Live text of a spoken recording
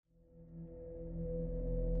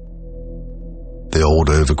The old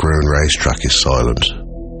overgrown racetrack is silent.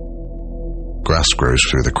 Grass grows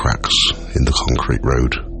through the cracks in the concrete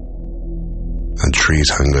road, and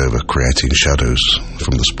trees hang over, creating shadows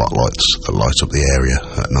from the spotlights that light up the area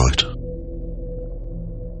at night.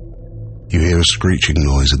 You hear a screeching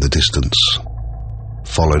noise in the distance,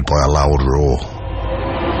 followed by a loud roar.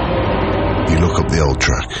 You look up the old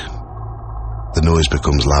track. The noise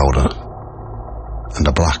becomes louder, and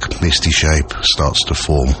a black, misty shape starts to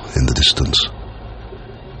form in the distance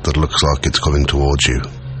that looks like it's coming towards you,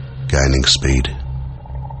 gaining speed.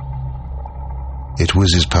 It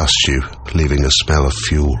whizzes past you, leaving a smell of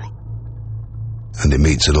fuel, and it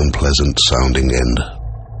meets an unpleasant sounding end.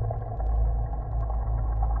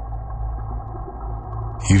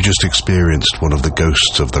 You've just experienced one of the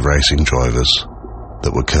ghosts of the racing drivers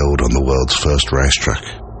that were killed on the world's first racetrack.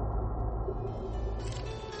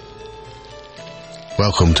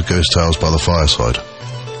 Welcome to Ghost Tales by the Fireside.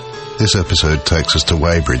 This episode takes us to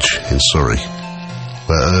Weybridge in Surrey,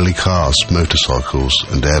 where early cars, motorcycles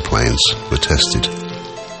and airplanes were tested,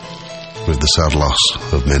 with the sad loss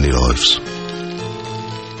of many lives.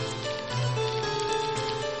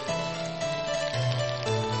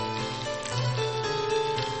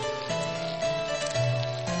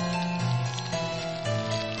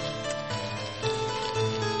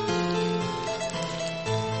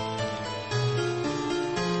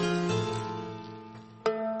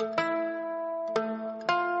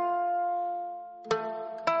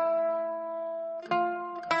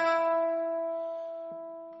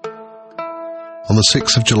 On the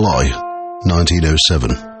 6th of July, 1907,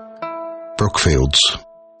 Brookfields,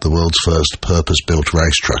 the world's first purpose-built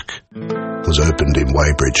racetrack, was opened in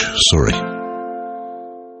Weybridge, Surrey.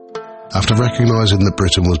 After recognising that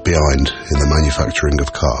Britain was behind in the manufacturing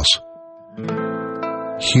of cars,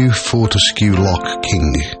 Hugh Fortescue Locke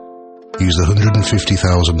King used £150,000,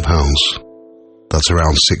 that's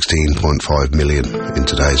around 16.5 million in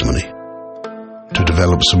today's money, to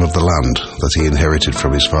develop some of the land that he inherited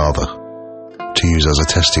from his father, to use as a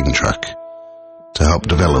testing track to help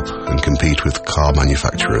develop and compete with car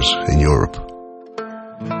manufacturers in Europe.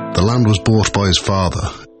 The land was bought by his father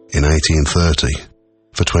in 1830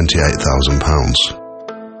 for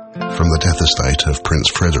 £28,000 from the death estate of Prince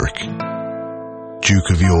Frederick,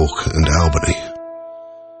 Duke of York and Albany.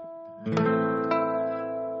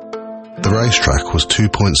 The racetrack was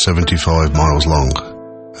 2.75 miles long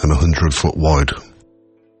and 100 foot wide,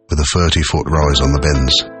 with a 30-foot rise on the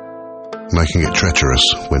bends, making it treacherous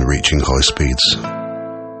when reaching high speeds.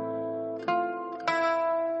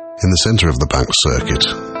 In the centre of the banked circuit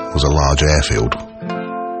was a large airfield,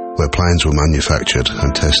 where planes were manufactured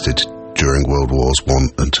and tested during World Wars I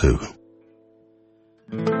and II.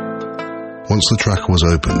 Once the track was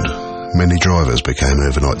opened, many drivers became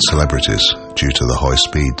overnight celebrities due to the high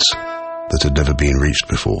speeds that had never been reached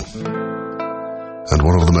before. And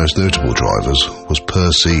one of the most notable drivers was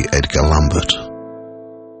Percy Edgar Lambert.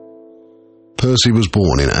 Percy was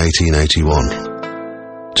born in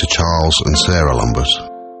 1881 to Charles and Sarah Lambert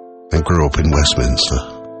and grew up in Westminster.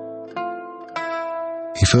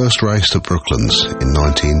 He first raced at Brooklands in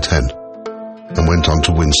 1910 and went on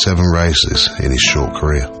to win 7 races in his short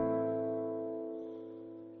career.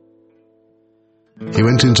 He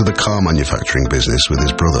went into the car manufacturing business with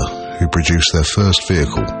his brother, who produced their first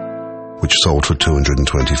vehicle, which sold for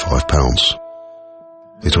 £225.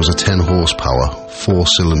 It was a 10-horsepower,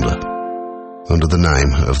 4-cylinder, under the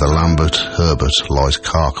name of the Lambert Herbert Light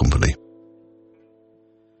Car Company.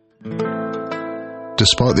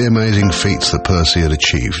 Despite the amazing feats that Percy had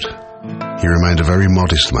achieved, he remained a very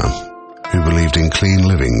modest man who believed in clean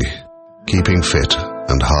living, keeping fit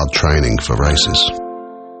and hard training for races.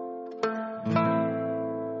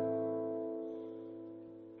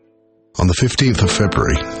 On the 15th of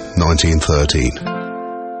February 1913,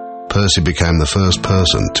 Percy became the first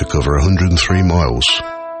person to cover 103 miles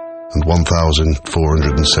and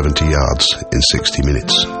 1,470 yards in 60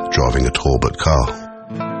 minutes, driving a Talbot car.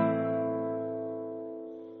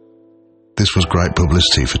 This was great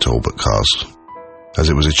publicity for Talbot cars, as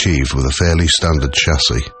it was achieved with a fairly standard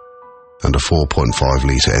chassis and a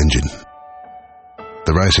 4.5-litre engine.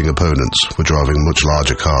 The racing opponents were driving much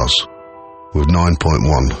larger cars, with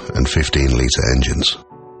 9.1 and 15-litre engines.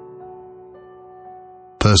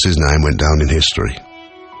 Percy's name went down in history.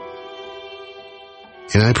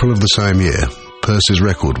 In April of the same year, Percy's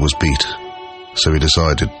record was beat, so he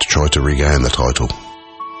decided to try to regain the title.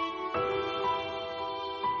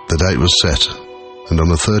 The date was set, and on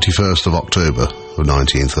the 31st of October of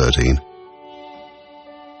 1913,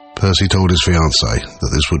 Percy told his fiancée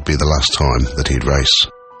that this would be the last time that he'd race,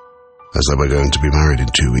 as they were going to be married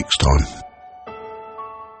in 2 weeks' time.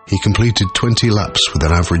 He completed 20 laps with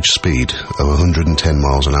an average speed of 110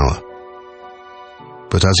 miles an hour.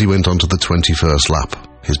 But as he went on to the 21st lap,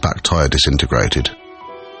 his back tyre disintegrated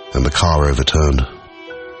and the car overturned.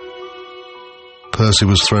 Percy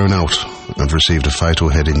was thrown out and received a fatal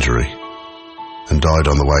head injury and died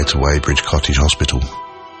on the way to Weybridge Cottage Hospital.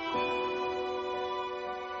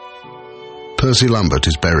 Percy Lambert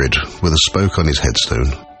is buried with a spoke on his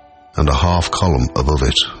headstone and a half column above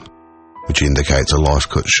it, which indicates a life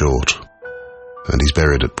cut short, and he's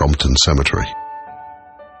buried at Brompton Cemetery.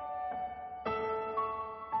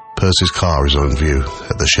 Percy's car is on view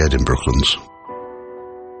at the shed in Brooklands.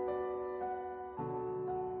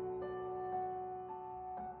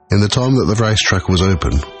 In the time that the racetrack was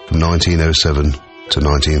open, from 1907 to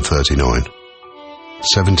 1939,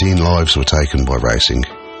 17 lives were taken by racing.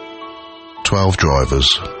 12 drivers,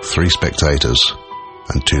 3 spectators,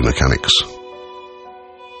 and 2 mechanics.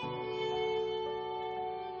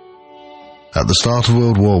 At the start of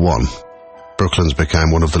World War I, Brooklands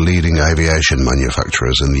became one of the leading aviation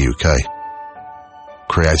manufacturers in the UK,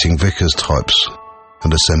 creating Vickers types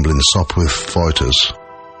and assembling Sopwith fighters.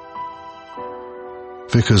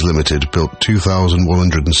 Vickers Limited built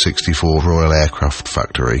 2,164 Royal Aircraft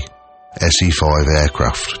Factory SE-5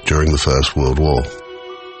 aircraft during the First World War,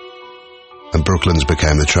 and Brooklands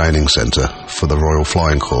became the training centre for the Royal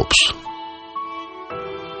Flying Corps.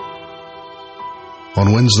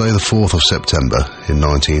 On Wednesday the 4th of September in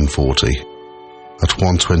 1940, at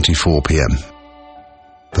 1:24 p.m,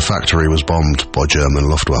 the factory was bombed by German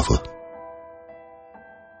Luftwaffe.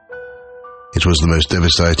 It was the most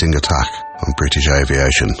devastating attack on British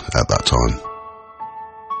aviation at that time.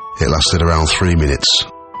 It lasted around 3 minutes.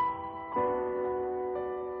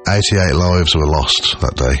 88 lives were lost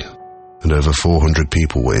that day, and over 400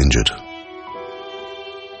 people were injured.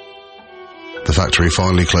 The factory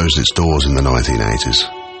finally closed its doors in the 1980s,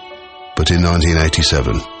 but in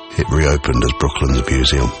 1987 it reopened as Brooklands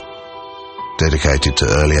Museum, dedicated to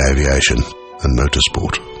early aviation and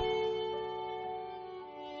motorsport.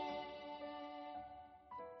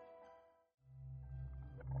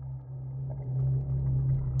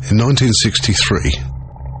 In 1963,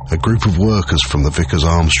 a group of workers from the Vickers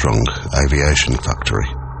Armstrong Aviation Factory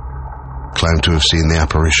claimed to have seen the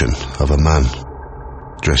apparition of a man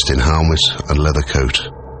dressed in helmet and leather coat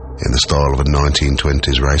in the style of a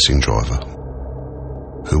 1920s racing driver,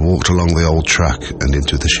 who walked along the old track and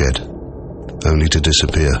into the shed, only to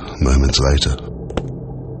disappear moments later.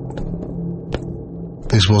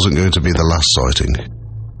 This wasn't going to be the last sighting.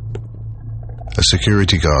 A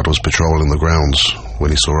security guard was patrolling the grounds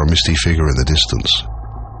when he saw a misty figure in the distance.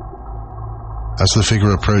 As the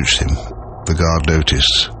figure approached him, the guard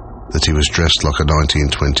noticed that he was dressed like a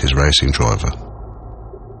 1920s racing driver.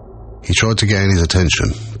 He tried to gain his attention,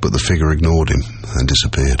 but the figure ignored him and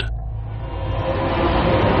disappeared.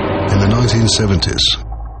 In the 1970s,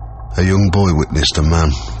 a young boy witnessed a man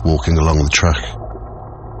walking along the track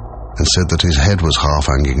and said that his head was half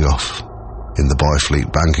hanging off in the Byfleet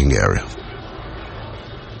banking area.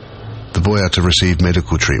 The boy had to receive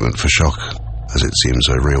medical treatment for shock, as it seemed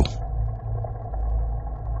so real.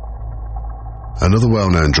 Another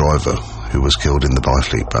well-known driver who was killed in the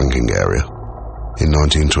Byfleet banking area in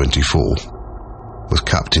 1924 was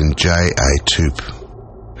Captain J.A. Toop,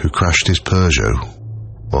 who crashed his Peugeot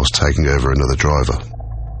whilst taking over another driver.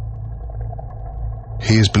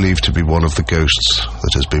 He is believed to be one of the ghosts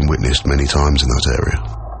that has been witnessed many times in that area.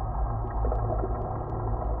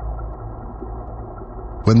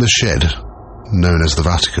 When the shed, known as the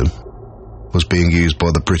Vatican, was being used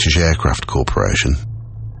by the British Aircraft Corporation,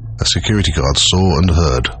 a security guard saw and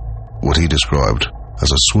heard what he described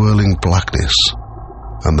as a swirling blackness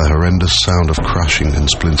and the horrendous sound of crashing and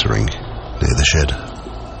splintering near the shed.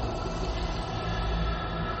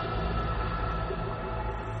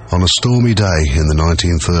 On a stormy day in the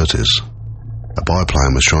 1930s, a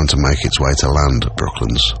biplane was trying to make its way to land at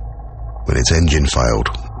Brooklands when its engine failed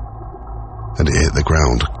and it hit the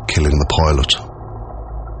ground, killing the pilot.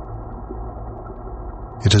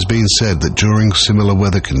 It has been said that during similar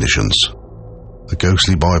weather conditions, a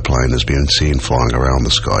ghostly biplane has been seen flying around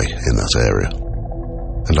the sky in that area,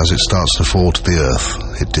 and as it starts to fall to the earth,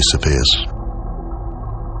 it disappears.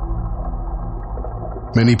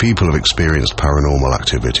 Many people have experienced paranormal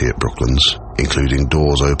activity at Brooklands, including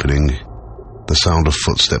doors opening, the sound of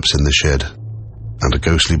footsteps in the shed, and a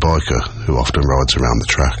ghostly biker who often rides around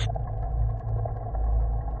the track.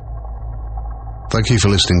 Thank you for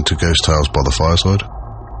listening to Ghost Tales by the Fireside.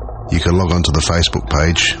 You can log on to the Facebook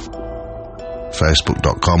page,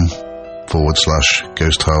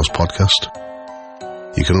 facebook.com/Ghost Tales Podcast.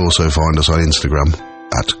 You can also find us on Instagram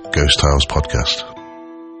at Ghost Tales Podcast.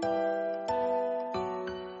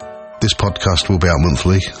 This podcast will be out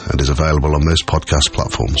monthly and is available on most podcast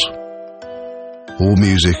platforms. All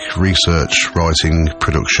music, research, writing,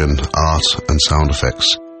 production, art and sound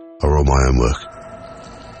effects are all my own work.